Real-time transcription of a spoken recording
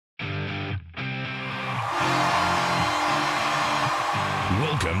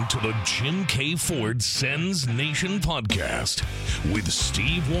Welcome to the Jim K. Ford Sens Nation podcast with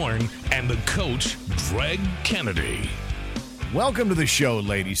Steve Warren and the coach, Greg Kennedy. Welcome to the show,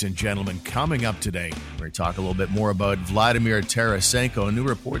 ladies and gentlemen. Coming up today, we're going to talk a little bit more about Vladimir Tarasenko. A new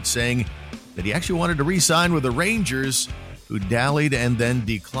report saying that he actually wanted to re-sign with the Rangers, who dallied and then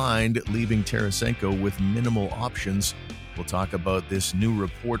declined, leaving Tarasenko with minimal options. We'll talk about this new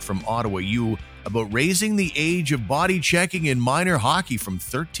report from Ottawa-U about raising the age of body checking in minor hockey from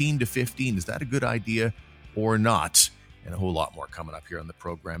 13 to 15. Is that a good idea or not? And a whole lot more coming up here on the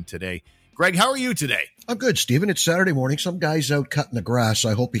program today. Greg, how are you today? I'm good, Stephen. It's Saturday morning. Some guy's out cutting the grass.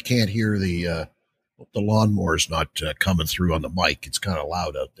 I hope you can't hear the lawnmower's not coming through on the mic. It's kind of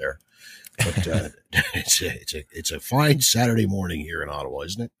loud out there. But it's a fine Saturday morning here in Ottawa,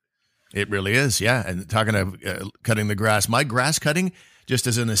 isn't it? It really is, yeah. And talking of cutting the grass, my grass cutting, just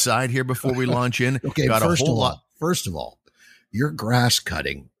as an aside here before we launch in, okay, got first of all, your grass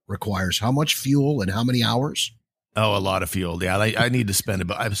cutting requires how much fuel and how many hours? Oh, a lot of fuel. Yeah, I need to spend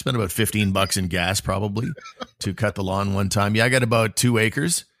I've spent about $15 in gas probably to cut the lawn one time. Yeah, I got about 2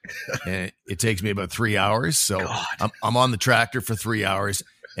 acres, and it takes me about 3 hours. So I'm on the tractor for 3 hours.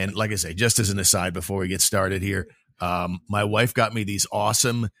 And like I say, just as an aside before we get started here, my wife got me these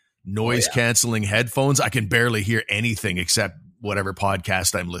awesome noise canceling headphones. I can barely hear anything except whatever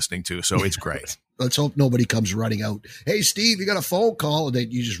podcast I'm listening to. So it's great. Let's hope nobody comes running out. Hey, Steve, you got a phone call, and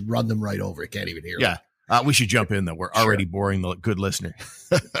then you just run them right over. You can't even hear them. We should jump in, though. We're already boring the good listener.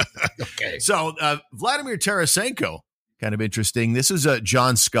 Okay. So Vladimir Tarasenko, kind of interesting. This is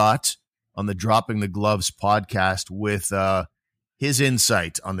John Scott on the Dropping the Gloves podcast with his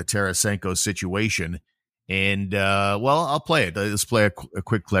insight on the Tarasenko situation. And, I'll play it. Let's play a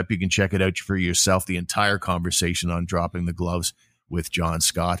quick clip. You can check it out for yourself, the entire conversation on Dropping the Gloves with John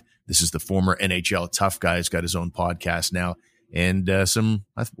Scott. This is the former NHL tough guy. He's got his own podcast now. And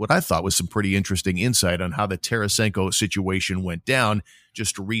what I thought was some pretty interesting insight on how the Tarasenko situation went down.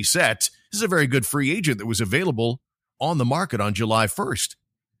 Just to reset, this is a very good free agent that was available on the market on July 1st.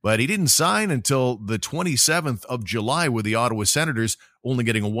 But he didn't sign until the 27th of July with the Ottawa Senators, only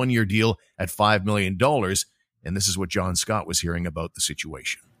getting a one-year deal at $5 million. And this is what John Scott was hearing about the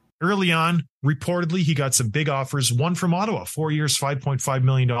situation. Early on, reportedly, he got some big offers. One from Ottawa, 4 years, $5.5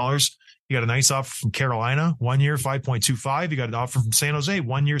 million. He got a nice offer from Carolina, 1 year, 5.25. He got an offer from San Jose,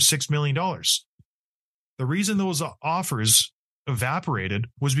 1 year, $6 million. The reason those offers evaporated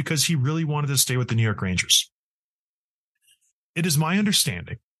was because he really wanted to stay with the New York Rangers. It is my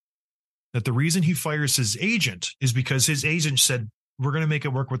understanding that the reason he fires his agent is because his agent said, we're going to make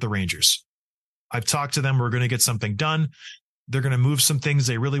it work with the Rangers. I've talked to them. We're going to get something done. They're going to move some things.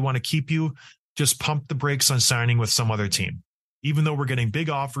 They really want to keep you. Just pump the brakes on signing with some other team. Even though we're getting big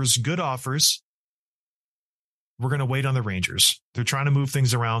offers, good offers, we're going to wait on the Rangers. They're trying to move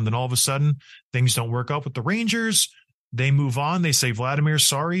things around. Then all of a sudden, things don't work out with the Rangers. They move on. They say, Vladimir,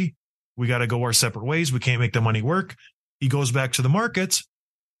 sorry, we got to go our separate ways. We can't make the money work. He goes back to the market.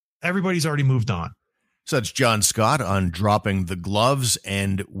 Everybody's already moved on. So that's John Scott on Dropping the Gloves,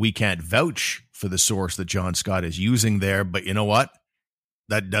 and we can't vouch for the source that John Scott is using there. But you know what?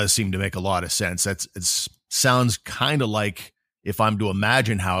 That does seem to make a lot of sense. It sounds kind of like, if I'm to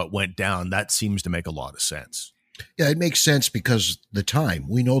imagine how it went down, that seems to make a lot of sense. Yeah, it makes sense because the time.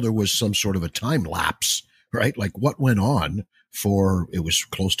 We know there was some sort of a time lapse, right? Like what went on it was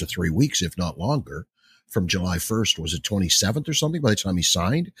close to 3 weeks, if not longer. From July 1st, was it 27th or something by the time he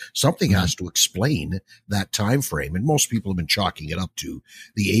signed? Something has to explain that time frame. And most people have been chalking it up to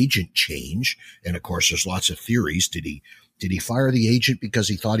the agent change. And of course, there's lots of theories. Did he fire the agent because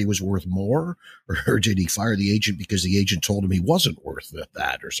he thought he was worth more? Or did he fire the agent because the agent told him he wasn't worth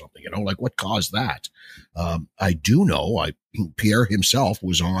that or something? Like what caused that? I do know Pierre himself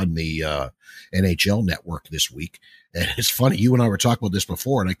was on the NHL network this week. And it's funny, you and I were talking about this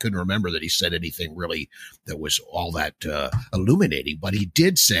before, and I couldn't remember that he said anything really that was all that illuminating. But he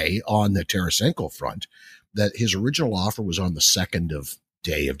did say on the Tarasenko front that his original offer was on the 2nd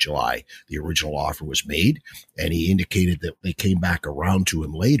day of July. The original offer was made, and he indicated that they came back around to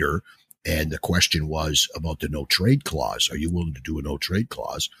him later. And the question was about the no trade clause. Are you willing to do a no trade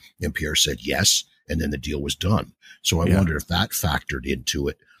clause? And Pierre said yes. And then the deal was done. So I wondered if that factored into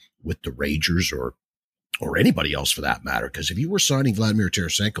it with the Rangers or anybody else for that matter. Because if you were signing Vladimir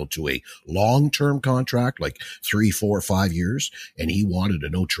Tarasenko to a long-term contract, like 3, 4, 5 years, and he wanted a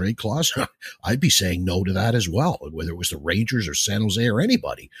no-trade clause, I'd be saying no to that as well. Whether it was the Rangers or San Jose or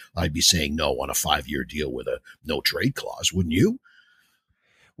anybody, I'd be saying no on a 5-year deal with a no-trade clause, wouldn't you?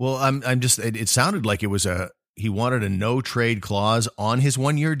 Well, it sounded like he wanted a no-trade clause on his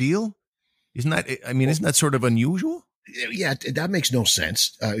 1-year deal. Isn't that sort of unusual? Yeah, that makes no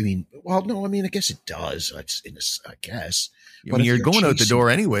sense. I mean, well, no, I mean, I guess it does. I guess. I mean, you're going out the door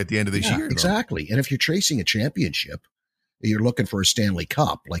anyway at the end of this year. Exactly. And if you're chasing a championship, you're looking for a Stanley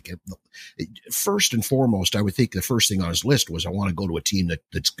Cup. Like, first and foremost, I would think the first thing on his list was I want to go to a team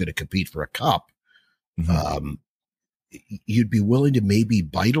that's going to compete for a cup. Mm-hmm. You'd be willing to maybe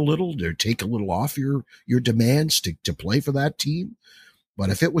bite a little, or take a little off your demands to play for that team. But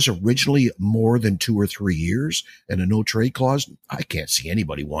if it was originally more than 2 or 3 years and a no trade clause, I can't see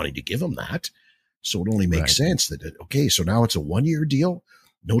anybody wanting to give him that. So it only makes sense that, okay, so now it's a 1-year deal,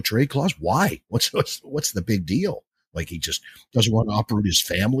 no trade clause. Why? What's the big deal? Like, he just doesn't want to uproot his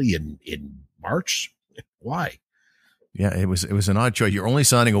family in March? Why? Yeah, it was an odd choice. You're only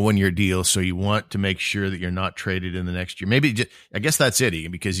signing a 1-year deal, so you want to make sure that you're not traded in the next year. Maybe I guess that's it,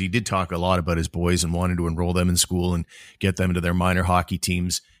 because he did talk a lot about his boys and wanted to enroll them in school and get them into their minor hockey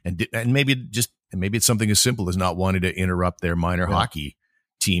teams, and maybe it's something as simple as not wanting to interrupt their minor hockey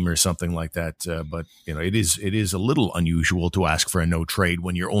team or something like that. But it is a little unusual to ask for a no trade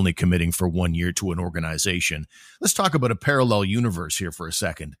when you're only committing for 1 year to an organization. Let's talk about a parallel universe here for a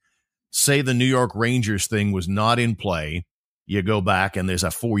second. Say the New York Rangers thing was not in play. You go back and there's a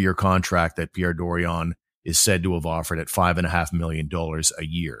 4-year contract that Pierre Dorion is said to have offered at $5.5 million a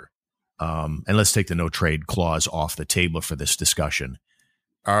year. And let's take the no trade clause off the table for this discussion.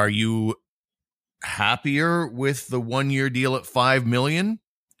 Are you happier with the 1-year deal at $5 million?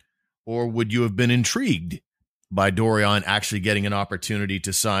 Or would you have been intrigued by Dorion actually getting an opportunity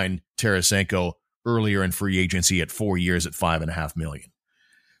to sign Tarasenko earlier in free agency at 4 years at $5.5 million?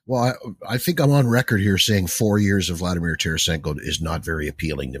 Well, I think I'm on record here saying 4 years of Vladimir Tarasenko is not very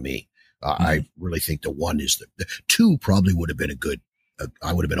appealing to me. I really think the 1 is the 2 probably would have been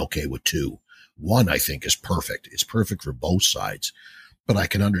I would have been okay with 2. 1, I think, is perfect. It's perfect for both sides, but I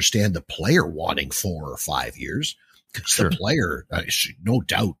can understand the player wanting 4 or 5 years, because the player, no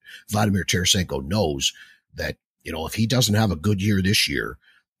doubt, Vladimir Tarasenko knows that, if he doesn't have a good year this year,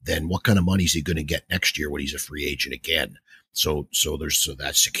 then what kind of money is he going to get next year when he's a free agent again? So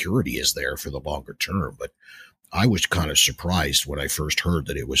that security is there for the longer term. But I was kind of surprised when I first heard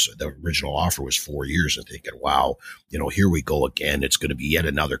that the original offer was 4 years, and thinking, wow, here we go again. It's going to be yet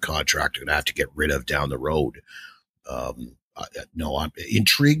another contract I'm going to have to get rid of down the road. No, I'm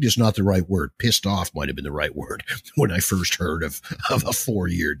intrigued is not the right word. Pissed off might have been the right word when I first heard of a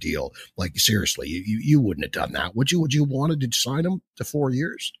 4-year deal. Like, seriously, you wouldn't have done that, would you? Would you wanted to sign him to 4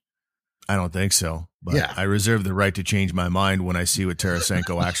 years? I don't think so, but I reserve the right to change my mind when I see what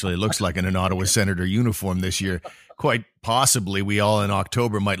Tarasenko actually looks like in an Ottawa Senator uniform this year. Quite possibly, we all in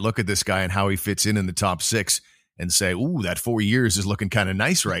October might look at this guy and how he fits in the top 6 and say, ooh, that 4 years is looking kind of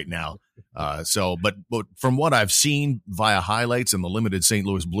nice right now. But from what I've seen via highlights and the limited St.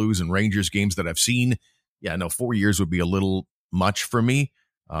 Louis Blues and Rangers games that I've seen, 4 years would be a little much for me.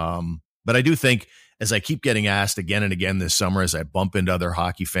 But I do think, as I keep getting asked again and again this summer, as I bump into other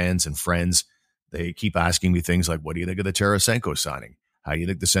hockey fans and friends, they keep asking me things like, what do you think of the Tarasenko signing? How do you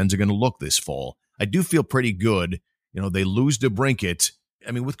think the Sens are going to look this fall? I do feel pretty good. They lose DeBrincat.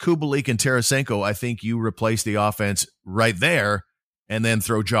 I mean, with Kubalik and Tarasenko, I think you replace the offense right there and then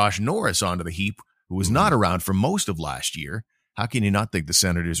throw Josh Norris onto the heap, who was not around for most of last year. How can you not think the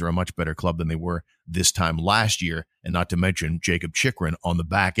Senators are a much better club than they were this time last year? And not to mention Jacob Chychrun on the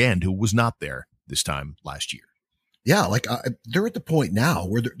back end, who was not there this time last year. Yeah, like they're at the point now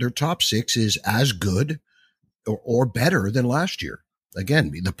where their top 6 is as good or better than last year.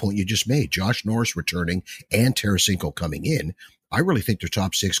 Again, the point you just made, Josh Norris returning and Tarasenko coming in, I really think their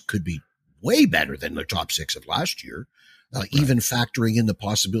top 6 could be way better than their top 6 of last year, even factoring in the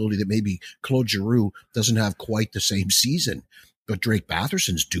possibility that maybe Claude Giroux doesn't have quite the same season. But Drake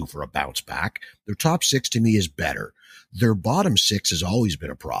Batherson's due for a bounce back. Their top 6 to me is better. Their bottom 6 has always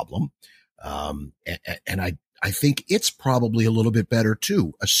been a problem. And I think it's probably a little bit better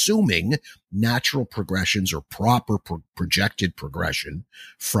too, assuming natural progressions or proper projected progression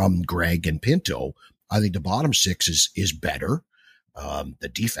from Greg and Pinto. I think the bottom 6 is better.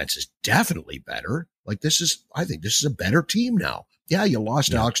 The defense is definitely better. I think this is a better team now. Yeah, you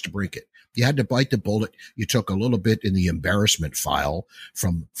lost Alex DeBrincat. You had to bite the bullet. You took a little bit in the embarrassment file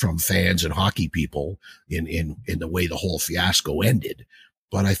from fans and hockey people in the way the whole fiasco ended.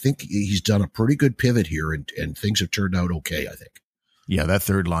 But I think he's done a pretty good pivot here, and things have turned out okay, I think. Yeah, that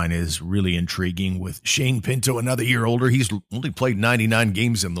third line is really intriguing with Shane Pinto, another year older. He's only played 99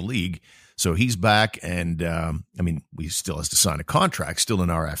 games in the league, so he's back. And, he still has to sign a contract, still an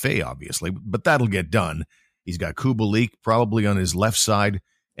RFA, obviously, but that'll get done. He's got Kubalik probably on his left side,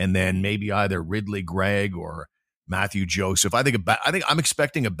 and then maybe either Ridley Gregg or Matthew Joseph. I think I'm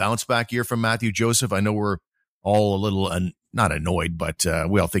expecting a bounce back year from Matthew Joseph. I know we're all a little, not annoyed, but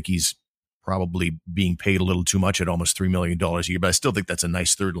we all think he's probably being paid a little too much at almost $3 million a year. But I still think that's a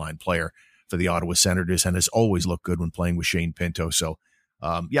nice third-line player for the Ottawa Senators, and has always looked good when playing with Shane Pinto. So,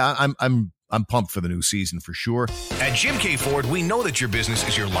 I'm pumped for the new season for sure. At Jim K. Ford, we know that your business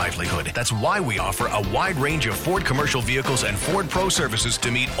is your livelihood. That's why we offer a wide range of Ford commercial vehicles and Ford Pro services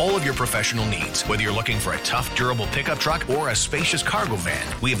to meet all of your professional needs. Whether you're looking for a tough, durable pickup truck or a spacious cargo van,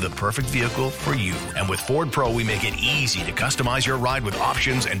 we have the perfect vehicle for you. And with Ford Pro, we make it easy to customize your ride with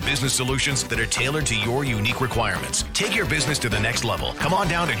options and business solutions that are tailored to your unique requirements. Take your business to the next level. Come on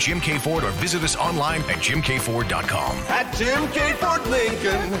down to Jim K. Ford or visit us online at jimkford.com. At Jim K. Ford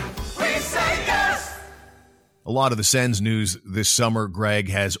Lincoln, we say yes! A lot of the Sens news this summer, Greg,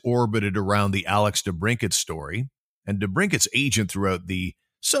 has orbited around the Alex DeBrincat story, and DeBrincat's agent throughout the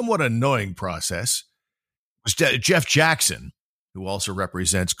somewhat annoying process was Jeff Jackson, who also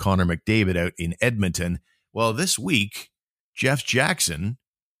represents Connor McDavid out in Edmonton. Well, this week, Jeff Jackson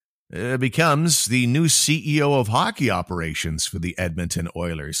becomes the new CEO of hockey operations for the Edmonton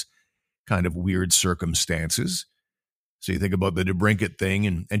Oilers. Kind of weird circumstances. So you think about the DeBrincat thing,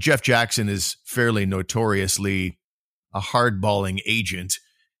 and Jeff Jackson is fairly notoriously a hardballing agent,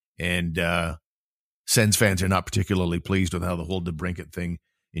 and Sens fans are not particularly pleased with how the whole DeBrincat thing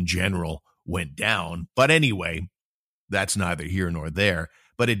in general went down. But anyway, that's neither here nor there.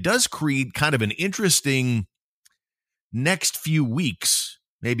 But it does create kind of an interesting next few weeks,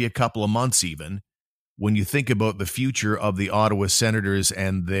 maybe a couple of months even, when you think about the future of the Ottawa Senators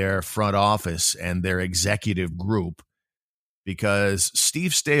and their front office and their executive group. Because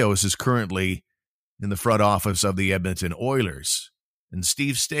Steve Staios is currently in the front office of the Edmonton Oilers. And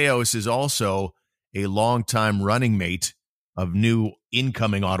Steve Staios is also a longtime running mate of new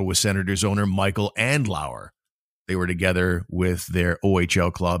incoming Ottawa Senators owner Michael Andlauer. They were together with their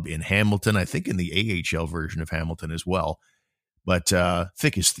OHL club in Hamilton, I think in the AHL version of Hamilton as well. But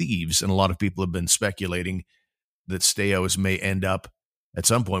thick as thieves, and a lot of people have been speculating that Staios may end up at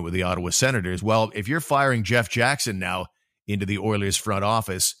some point with the Ottawa Senators. Well, if you're firing Jeff Jackson now into the Oilers front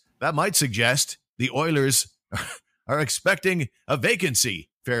office, that might suggest the Oilers are expecting a vacancy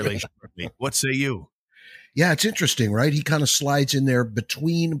fairly shortly. What say you? Yeah, it's interesting, right? He kind of slides in there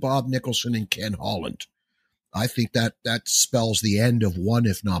between Bob Nicholson and Ken Holland. I think that spells the end of one,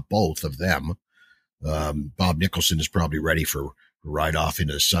 if not both of them. Bob Nicholson is probably ready for ride off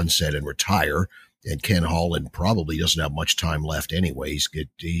into the sunset and retire. And Ken Holland probably doesn't have much time left anyways.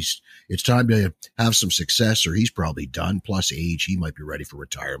 It's time to have some success, or he's probably done. Plus age, he might be ready for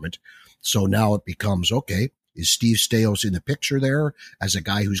retirement. So now it becomes, okay, is Steve Staios in the picture there as a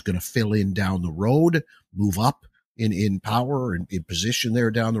guy who's going to fill in down the road, move up in power and in position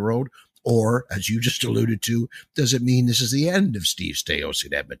there down the road? Or, as you just alluded to, does it mean this is the end of Steve Staios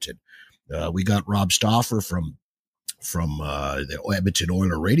in Edmonton? We got Rob Stauffer from the Edmonton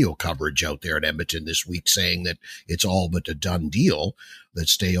Oilers radio coverage out there in Edmonton this week saying that it's all but a done deal, that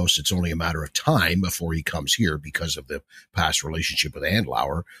Staios, it's only a matter of time before he comes here because of the past relationship with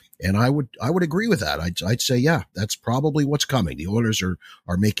Andlauer. And I would agree with that. I'd say, yeah, that's probably what's coming. The Oilers are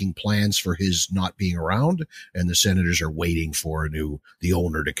making plans for his not being around, and the Senators are waiting for the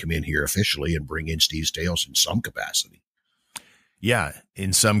owner to come in here officially and bring in Steve Staios in some capacity. Yeah,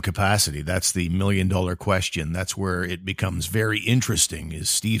 in some capacity. That's the $1 million question. That's where it becomes very interesting. Is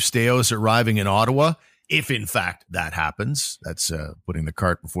Steve Staios arriving in Ottawa? If, in fact, that happens, that's putting the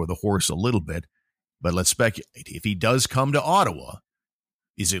cart before the horse a little bit. But let's speculate. If he does come to Ottawa,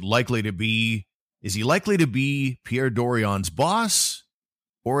 is he likely to be Pierre Dorion's boss,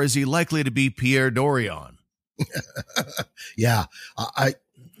 or is he likely to be Pierre Dorion? Yeah, I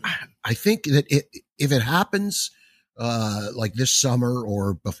think that if it happens like this summer,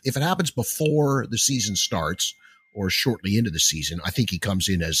 or if it happens before the season starts or shortly into the season, I think he comes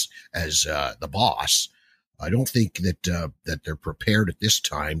in as the boss. I don't think that they're prepared at this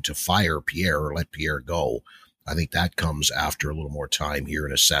time to fire Pierre or let Pierre go. I think that comes after a little more time here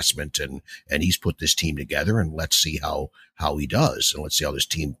in assessment, and he's put this team together, and let's see how he does, and let's see how this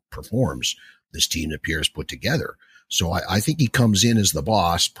team performs, this team that Pierre's put together. So I think he comes in as the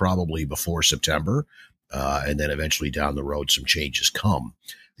boss probably before September. And then eventually down the road, some changes come.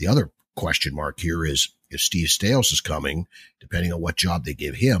 The other question mark here is if Steve Staios is coming, depending on what job they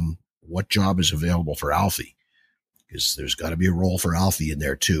give him, what job is available for Alfie? Because there's got to be a role for Alfie in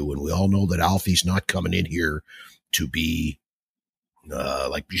there too. And we all know that Alfie's not coming in here to be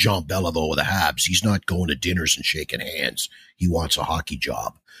like Jean Beliveau with the Habs. He's not going to dinners and shaking hands. He wants a hockey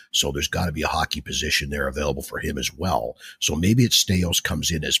job. So there's got to be a hockey position there available for him as well. So maybe it's Staios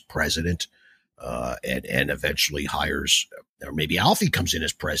comes in as president, and eventually hires, or maybe Alfie comes in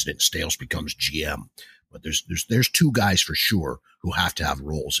as president, Staios becomes GM. But there's two guys for sure who have to have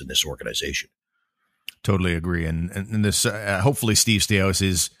roles in this organization. Totally agree. And this, hopefully Steve Staios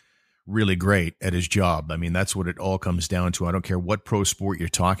is really great at his job. I mean, that's what it all comes down to. I don't care what pro sport you're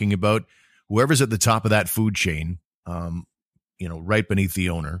talking about. Whoever's at the top of that food chain, right beneath the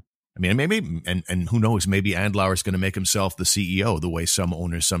owner. I mean, maybe, and who knows, maybe Andlauer's going to make himself the CEO the way some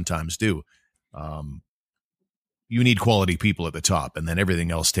owners sometimes do. You need quality people at the top, and then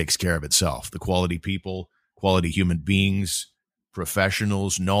everything else takes care of itself. The quality people, quality human beings,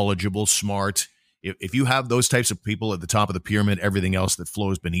 professionals, knowledgeable, smart. If you have those types of people at the top of the pyramid, everything else that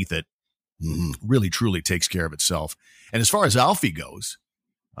flows beneath it really, truly takes care of itself. And as far as Alfie goes,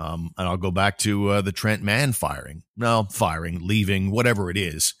 and I'll go back to the Trent Mann leaving, whatever it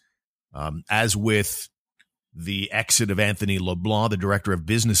is. As with the exit of Anthony LeBlanc, the director of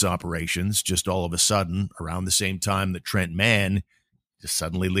business operations, just all of a sudden, around the same time that Trent Mann just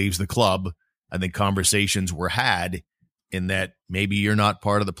suddenly leaves the club, I think conversations were had in that maybe you're not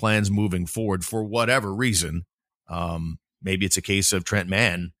part of the plans moving forward for whatever reason. Maybe it's a case of Trent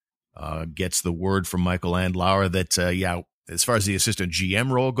Mann gets the word from Michael Andlauer that, as far as the assistant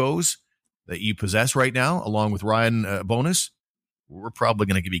GM role goes that you possess right now, along with Ryan Bonus, we're probably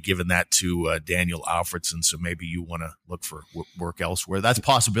going to be giving that to Daniel Alfredson. So maybe you want to look for work elsewhere. That's a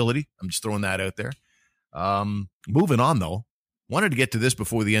possibility. I'm just throwing that out there. Moving on, though, wanted to get to this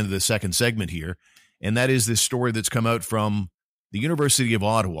before the end of the second segment here. And that is this story that's come out from the University of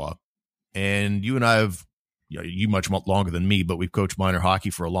Ottawa. And you and I have, you much longer than me, but we've coached minor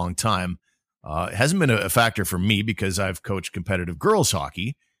hockey for a long time. It hasn't been a factor for me because I've coached competitive girls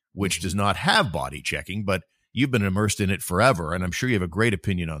hockey, which does not have body checking, but you've been immersed in it forever. And I'm sure you have a great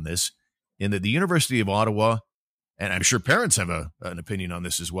opinion on this, in that the University of Ottawa, and I'm sure parents have an opinion on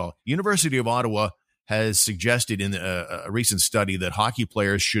this as well. University of Ottawa has suggested in a recent study that hockey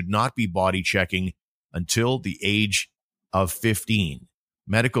players should not be body checking until the age of 15.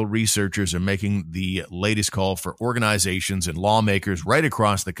 Medical researchers are making the latest call for organizations and lawmakers right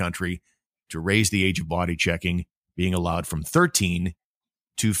across the country to raise the age of body checking being allowed from 13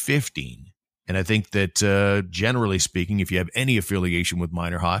 to 15. And I think that generally speaking, if you have any affiliation with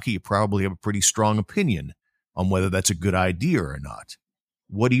minor hockey, you probably have a pretty strong opinion on whether that's a good idea or not.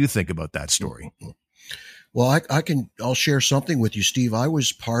 What do you think about that story? Well, I'll share something with you, Steve. I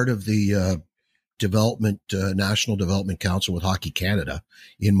was part of the National Development Council with Hockey Canada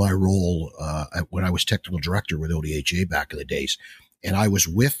in my role when I was technical director with ODHA back in the days. And I was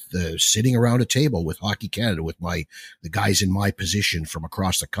sitting around a table with Hockey Canada with the guys in my position from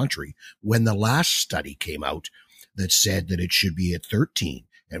across the country when the last study came out that said that it should be at 13.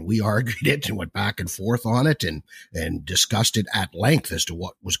 And we argued it and went back and forth on it and discussed it at length as to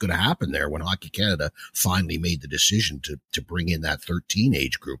what was going to happen there when Hockey Canada finally made the decision to bring in that 13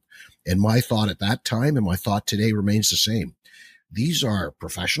 age group. And my thought at that time and my thought today remains the same. These are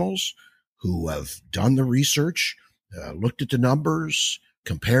professionals who have done the research, looked at the numbers,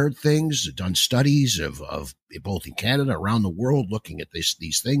 compared things, done studies of both in Canada, around the world, looking at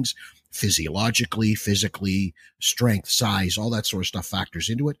these things physiologically, physically, strength, size, all that sort of stuff factors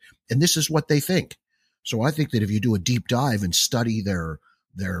into it. And this is what they think. So I think that if you do a deep dive and study their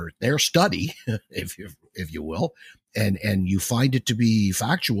study, if you will, and you find it to be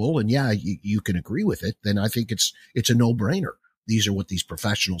factual, and you can agree with it, then I think it's a no-brainer. These are what these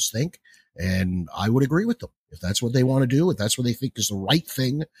professionals think, and I would agree with them. If that's what they want to do, if that's what they think is the right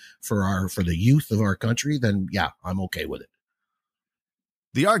thing for the youth of our country, then I'm okay with it.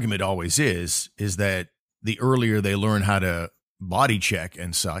 The argument always is that the earlier they learn how to body check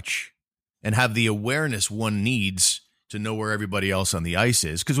and such, and have the awareness one needs to know where everybody else on the ice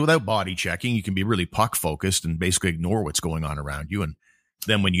is, because without body checking, you can be really puck focused and basically ignore what's going on around you. And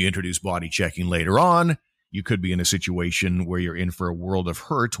then when you introduce body checking later on, you could be in a situation where you're in for a world of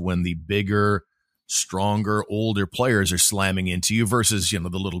hurt when the bigger, stronger, older players are slamming into you versus, the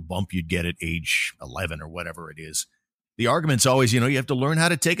little bump you'd get at age 11 or whatever it is. The argument's always, you have to learn how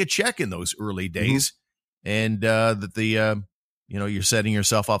to take a check in those early days, and that you're setting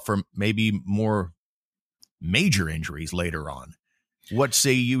yourself up for maybe more major injuries later on. What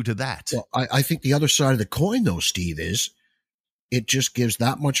say you to that? Well, I think the other side of the coin, though, Steve, is it just gives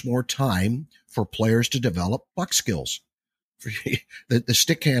that much more time for players to develop puck skills. The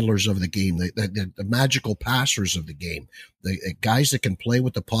stick handlers of the game, the magical passers of the game, the guys that can play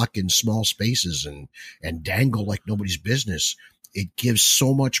with the puck in small spaces and dangle like nobody's business. It gives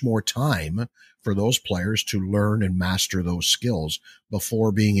so much more time for those players to learn and master those skills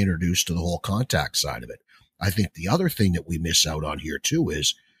before being introduced to the whole contact side of it. I think the other thing that we miss out on here too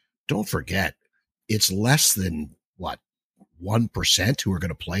is, don't forget, it's less than 1% who are going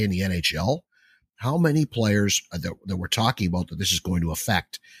to play in the NHL. how many players that we're talking about that this is going to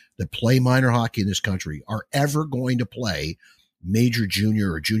affect that play minor hockey in this country are ever going to play major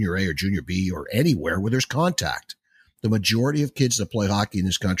junior or junior A or junior B or anywhere where there's contact. The majority of kids that play hockey in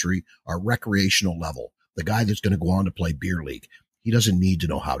this country are recreational level. The guy that's going to go on to play beer league, he doesn't need to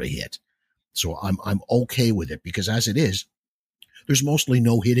know how to hit. So I'm okay with it, because as it is, there's mostly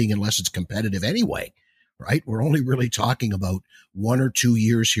no hitting unless it's competitive anyway, right? We're only really talking about 1 or 2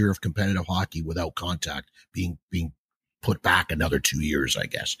 years here of competitive hockey without contact being put back another 2 years, I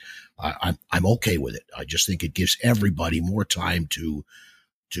guess. I'm okay with it. I just think it gives everybody more time to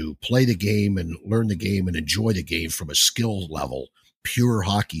play the game and learn the game and enjoy the game from a skill level, pure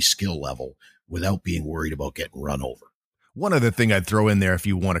hockey skill level, without being worried about getting run over. One other thing I'd throw in there, if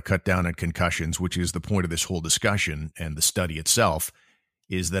you want to cut down on concussions, which is the point of this whole discussion and the study itself,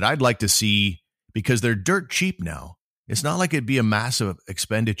 is that I'd like to see, because they're dirt cheap now, it's not like it'd be a massive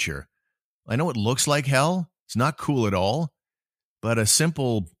expenditure. I know it looks like hell. It's not cool at all, but a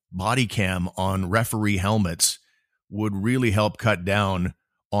simple body cam on referee helmets would really help cut down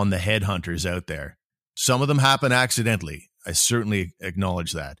on the headhunters out there. Some of them happen accidentally. I certainly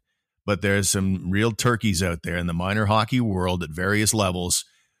acknowledge that. But there's some real turkeys out there in the minor hockey world at various levels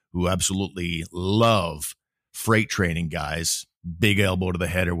who absolutely love freight training guys, big elbow to the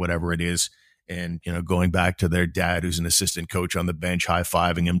head or whatever it is. And, going back to their dad, who's an assistant coach on the bench,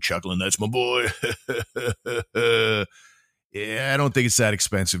 high-fiving him, chuckling, "That's my boy." Yeah, I don't think it's that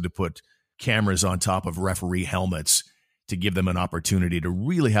expensive to put cameras on top of referee helmets to give them an opportunity to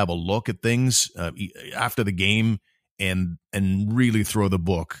really have a look at things after the game and really throw the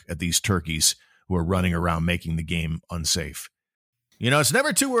book at these turkeys who are running around making the game unsafe. It's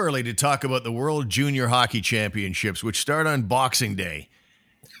never too early to talk about the World Junior Hockey Championships, which start on Boxing Day.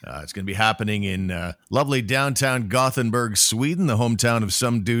 It's going to be happening in lovely downtown Gothenburg, Sweden, the hometown of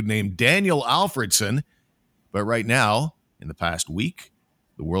some dude named Daniel Alfredsson. But right now, in the past week,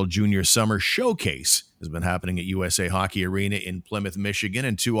 the World Junior Summer Showcase has been happening at USA Hockey Arena in Plymouth, Michigan,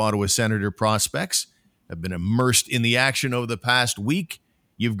 and 2 Ottawa Senator prospects have been immersed in the action over the past week.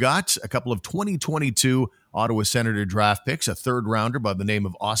 You've got a couple of 2022 Ottawa Senator draft picks, a third-rounder by the name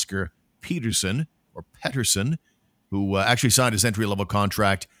of Oscar Pettersson, who actually signed his entry-level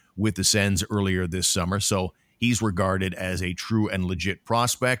contract with the Sens earlier this summer, so he's regarded as a true and legit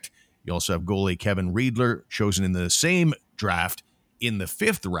prospect. You also have goalie Kevin Riedler, chosen in the same draft in the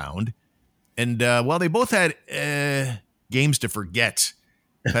 5th round. And while they both had games to forget,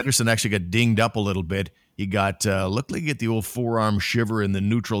 Pettersson actually got dinged up a little bit. He got looked like he get the old forearm shiver in the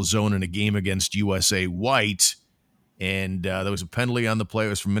neutral zone in a game against USA White, and there was a penalty on the play. It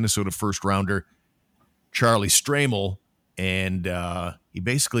was from Minnesota first-rounder Charlie Stramel, and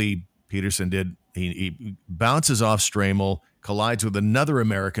Pettersson he bounces off Stramel, collides with another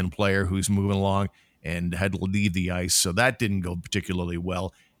American player who's moving along and had to leave the ice, so that didn't go particularly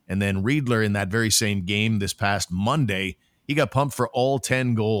well. And then Riedler, in that very same game this past Monday, he got pumped for all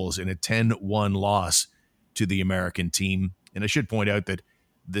 10 goals in a 10-1 loss to the American team. And I should point out that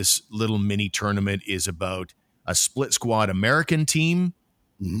this little mini tournament is about a split squad American team,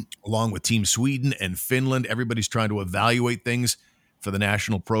 along with Team Sweden and Finland. Everybody's trying to evaluate things for the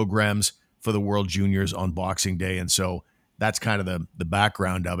national programs for the World Juniors on Boxing Day. And so that's kind of the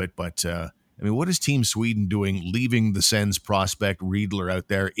background of it. But, what is Team Sweden doing, leaving the Sens prospect Riedler out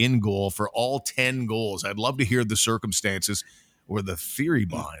there in goal for all 10 goals? I'd love to hear the circumstances or the theory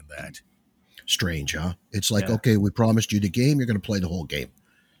behind that. Strange, huh? It's like, okay, we promised you the game. You're going to play the whole game.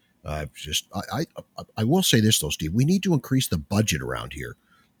 I will say this, though, Steve. We need to increase the budget around here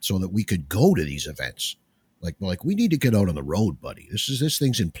so that we could go to these events. Like we need to get out on the road, buddy. This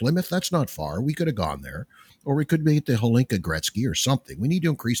thing's in Plymouth. That's not far. We could have gone there. Or we could be at the Holinka Gretzky or something. We need to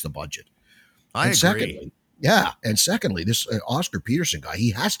increase the budget. I agree. Secondly, this Oscar Pettersson guy,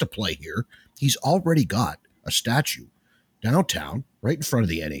 he has to play here. He's already got a statue downtown right in front of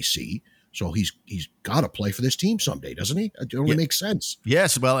the NAC. So he's got to play for this team someday, doesn't he? It only makes sense.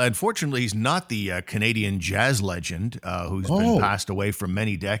 Yes. Well, unfortunately, he's not the Canadian jazz legend who's been passed away for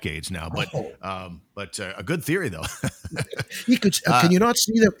many decades now. But a good theory, though. He could. Can you not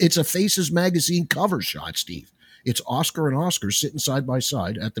see that? It's a Faces magazine cover shot, Steve. It's Oscar and Oscar sitting side by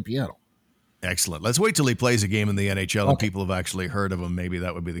side at the piano. Excellent. Let's wait till he plays a game in the NHL and people have actually heard of him. Maybe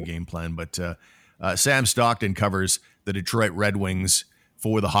that would be the game plan. But Sam Stockton covers the Detroit Red Wings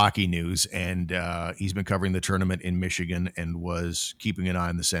for the Hockey News, and he's been covering the tournament in Michigan and was keeping an eye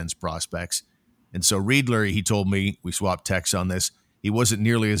on the Sens prospects. And so Riedler, he told me, we swapped texts on this, he wasn't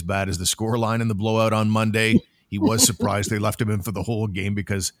nearly as bad as the scoreline in the blowout on Monday. He was surprised they left him in for the whole game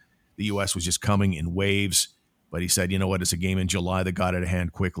because the U.S. was just coming in waves. But he said, you know what, it's a game in July that got out of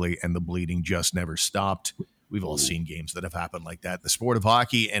hand quickly, and the bleeding just never stopped. We've all seen games that have happened like that in the sport of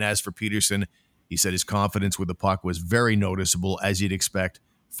hockey. And as for Peterson, he said his confidence with the puck was very noticeable, as you'd expect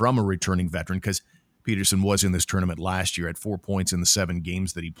from a returning veteran, because Peterson was in this tournament last year at 4 points in the 7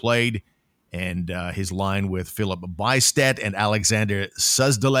 games that he played. And his line with Philip Bystedt and Alexander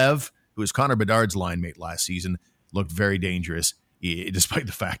Suzdalev, who was Connor Bedard's line mate last season, looked very dangerous, despite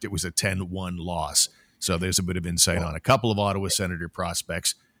the fact it was a 10-1 loss. So there's a bit of insight on a couple of Ottawa Senator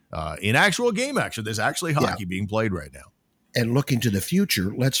prospects in actual game action. There's actually hockey being played right now. And looking to the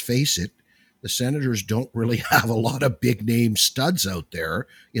future, let's face it, the Senators don't really have a lot of big-name studs out there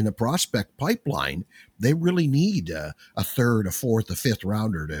in the prospect pipeline. They really need a third, a fourth, a fifth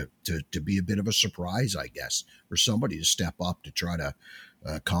rounder to be a bit of a surprise, I guess, for somebody to step up to try to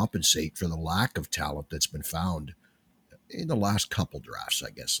compensate for the lack of talent that's been found in the last couple drafts,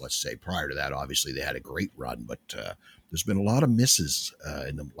 I guess, let's say. Prior to that, obviously, they had a great run, but there's been a lot of misses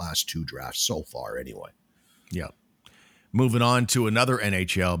in the last 2 drafts so far anyway. Yeah. Moving on to another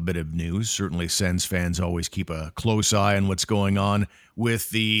NHL bit of news. Certainly Sens fans always keep a close eye on what's going on with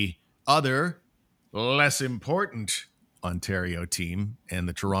the other, less important Ontario team. And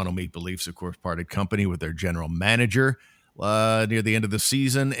the Toronto Maple Leafs, of course, parted company with their general manager near the end of the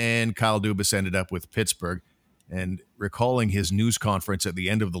season. And Kyle Dubas ended up with Pittsburgh. And recalling his news conference at the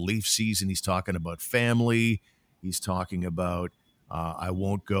end of the Leafs season, he's talking about family. He's talking about, I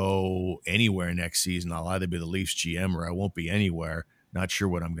won't go anywhere next season. I'll either be the Leafs GM or I won't be anywhere. Not sure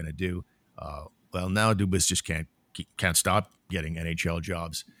what I'm going to do. Well, now Dubas just can't stop getting NHL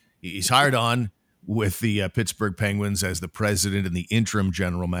jobs. He's hired on with the Pittsburgh Penguins as the president and the interim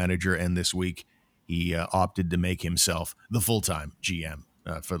general manager. And this week he opted to make himself the full-time GM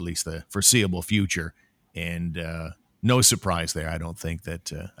for at least the foreseeable future. And no surprise there. I don't think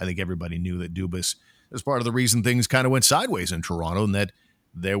that I think everybody knew that Dubas is part of the reason things kind of went sideways in Toronto, and that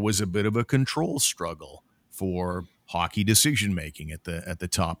there was a bit of a control struggle for hockey decision making at the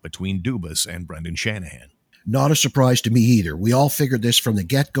top between Dubas and Brendan Shanahan. Not a surprise to me either. We all figured this from the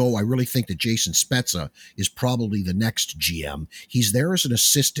get-go. I really think that Jason Spezza is probably the next GM. He's there as an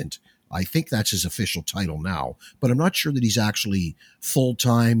assistant. I think that's his official title now, but I'm not sure that he's actually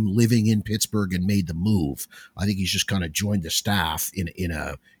full-time living in Pittsburgh and made the move. I think he's just kind of joined the staff in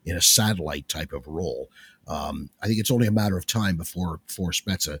a satellite type of role. I think it's only a matter of time before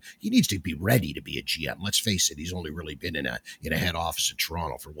Spezza, he needs to be ready to be a GM. Let's face it, he's only really been in a head office in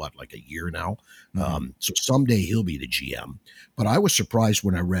Toronto for like a year now. So someday he'll be the GM. But I was surprised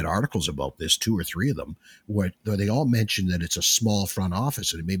when I read articles about this, 2 or 3 of them, where they all mentioned that it's a small front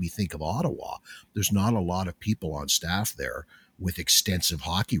office, and it made me think of Ottawa. There's not a lot of people on staff there with extensive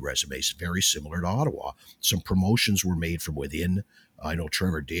hockey resumes, very similar to Ottawa. Some promotions were made from within. I know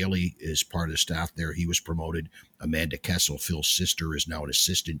Trevor Daley is part of the staff there. He was promoted. Amanda Kessel, Phil's sister, is now an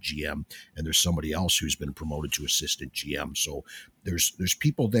assistant GM, and there's somebody else who's been promoted to assistant GM. So there's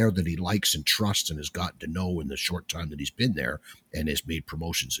people there that he likes and trusts and has gotten to know in the short time that he's been there, and has made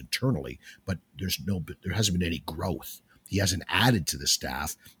promotions internally. But there hasn't been any growth. He hasn't added to the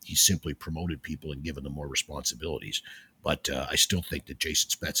staff. He's simply promoted people and given them more responsibilities. But I still think that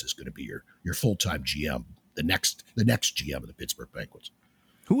Jason Spezza is going to be your full-time GM, the next GM of the Pittsburgh Penguins.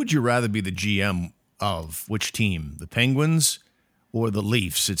 Who would you rather be the GM of? Which team, the Penguins or the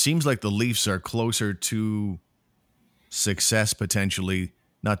Leafs? It seems like the Leafs are closer to success potentially,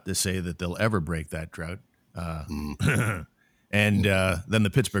 not to say that they'll ever break that drought. And then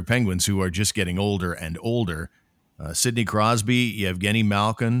the Pittsburgh Penguins, who are just getting older and older. Sidney Crosby, Evgeny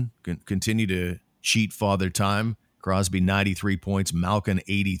Malkin continue to cheat Father Time. Crosby 93 points, Malkin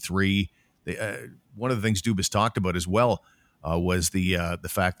 83. One of the things Dubas talked about as well was the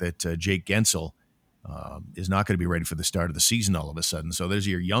fact that Jake Gensel is not going to be ready for the start of the season all of a sudden. So there's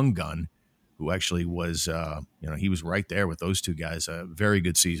your young gun who actually was, he was right there with those 2 guys. A very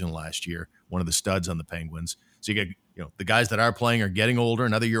good season last year, one of the studs on the Penguins. So you get, the guys that are playing are getting older.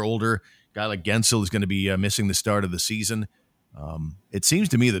 Another year older. A guy like Gensel is going to be missing the start of the season. It seems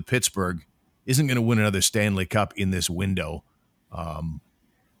to me that Pittsburgh isn't going to win another Stanley Cup in this window.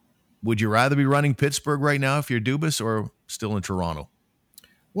 Would you rather be running Pittsburgh right now if you're Dubas, or still in Toronto?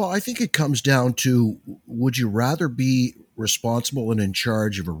 Well, I think it comes down to, would you rather be responsible and in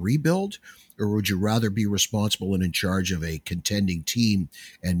charge of a rebuild, or would you rather be responsible and in charge of a contending team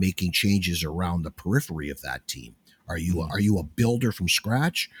and making changes around the periphery of that team? Are you a builder from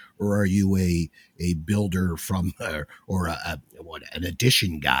scratch, or are you a builder from an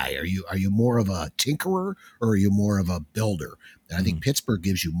addition guy? Are you more of a tinkerer, or are you more of a builder? And I think Pittsburgh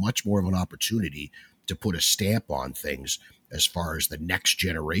gives you much more of an opportunity to put a stamp on things as far as the next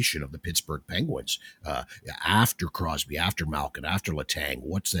generation of the Pittsburgh Penguins. After Crosby, after Malkin, after Letang,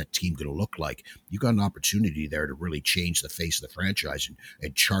 what's that team going to look like? You got an opportunity there to really change the face of the franchise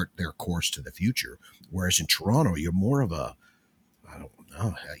and chart their course to the future. Whereas in Toronto, you're more of a,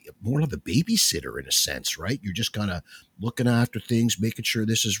 more of a babysitter in a sense, right? You're just kind of looking after things, making sure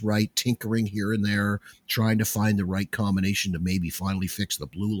this is right, tinkering here and there, trying to find the right combination to maybe finally fix the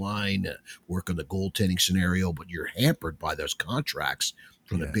blue line, work on the goaltending scenario, but you're hampered by those contracts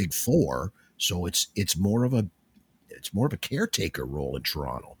from the Big Four. So it's more of a caretaker role in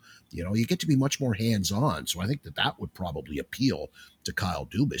Toronto. You know, you get to be much more hands-on. So I think that would probably appeal to Kyle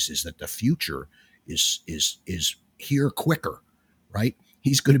Dubas, is that the future is here quicker, right?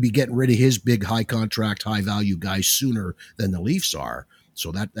 He's going to be getting rid of his big high contract, high value guys sooner than the Leafs are.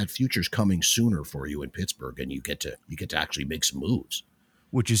 So that future's coming sooner for you in Pittsburgh, and you get to actually make some moves.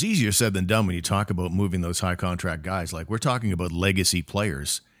 Which is easier said than done when you talk about moving those high contract guys. Like, we're talking about legacy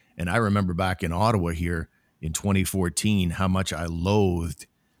players. And I remember back in Ottawa here in 2014, how much I loathed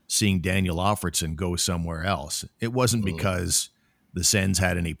seeing Daniel Alfredsson go somewhere else. It wasn't because the Sens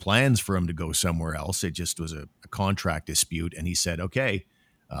had any plans for him to go somewhere else. It just was a contract dispute. And he said, okay,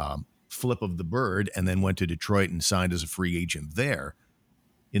 flip of the bird, and then went to Detroit and signed as a free agent there.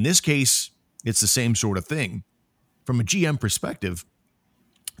 In this case, it's the same sort of thing. From a GM perspective,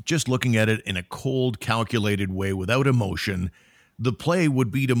 just looking at it in a cold, calculated way without emotion, the play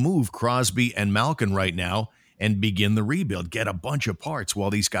would be to move Crosby and Malkin right now and begin the rebuild, get a bunch of parts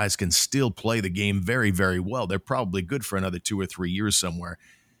while these guys can still play the game very, very well. They're probably good for another 2 or 3 years somewhere,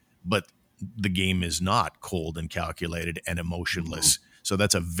 but the game is not cold and calculated and emotionless. So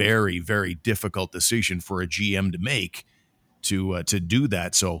that's a very, very difficult decision for a GM to make to do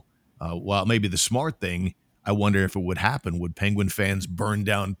that. So while maybe the smart thing, I wonder if it would happen. Would Penguin fans burn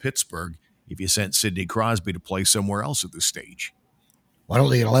down Pittsburgh if you sent Sidney Crosby to play somewhere else at this stage? Well, I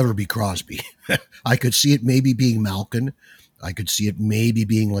don't think it'll ever be Crosby. I could see it maybe being Malkin. I could see it maybe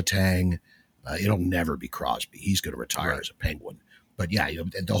being Letang. It'll never be Crosby. He's going to retire as a Penguin. But yeah,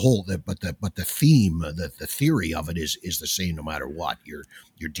 the theme, the theory of it is the same no matter what. You're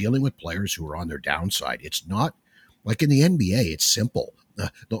dealing with players who are on their downside. It's not like in the NBA. It's simple. The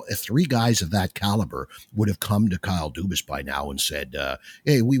 3 guys of that caliber would have come to Kyle Dubas by now and said,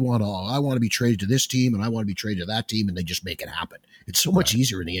 "Hey, I want to be traded to this team, and I want to be traded to that team," and they just make it happen. It's so much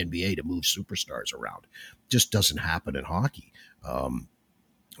easier in the NBA to move superstars around. It just doesn't happen in hockey. I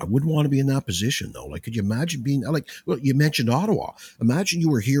wouldn't want to be in that position, though. Like, could you imagine being like? Well, you mentioned Ottawa. Imagine you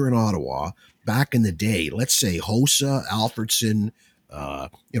were here in Ottawa back in the day. Let's say Hossa, Alfredsson,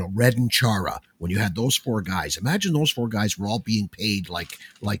 Red and Chara, when you had those 4 guys. Imagine those 4 guys were all being paid like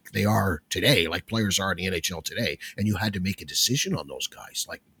they are today, like players are in the NHL today, and you had to make a decision on those guys.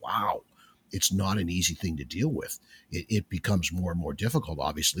 Like, wow, it's not an easy thing to deal with. It becomes more and more difficult,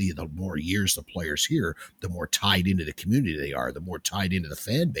 obviously. The more years the players here, the more tied into the community they are, the more tied into the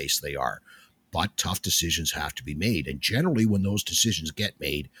fan base they are. But tough decisions have to be made. And generally when those decisions get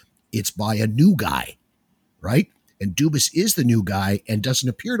made, it's by a new guy, right? And Dubas is the new guy and doesn't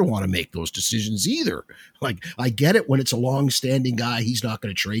appear to want to make those decisions either. Like, I get it when it's a long-standing guy, he's not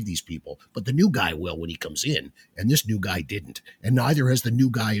going to trade these people. But the new guy will when he comes in. And this new guy didn't. And neither has the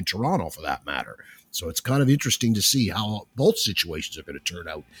new guy in Toronto, for that matter. So it's kind of interesting to see how both situations are going to turn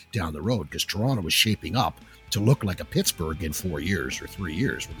out down the road, because Toronto is shaping up to look like a Pittsburgh in 4 years or 3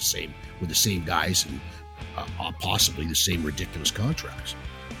 years with the same guys and possibly the same ridiculous contracts.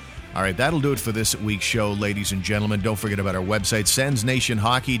 All right, that'll do it for this week's show, ladies and gentlemen. Don't forget about our website,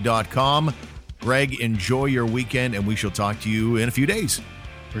 sensnationhockey.com. Greg, enjoy your weekend, and we shall talk to you in a few days.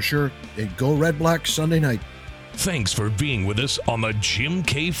 For sure. And go Red Black Sunday night. Thanks for being with us on the Jim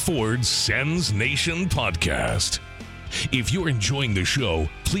K. Ford Sens Nation podcast. If you're enjoying the show,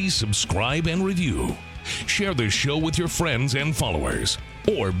 please subscribe and review. Share the show with your friends and followers,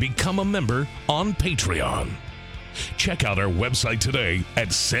 or become a member on Patreon. Check out our website today at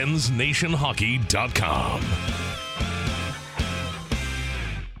sensnationhockey.com.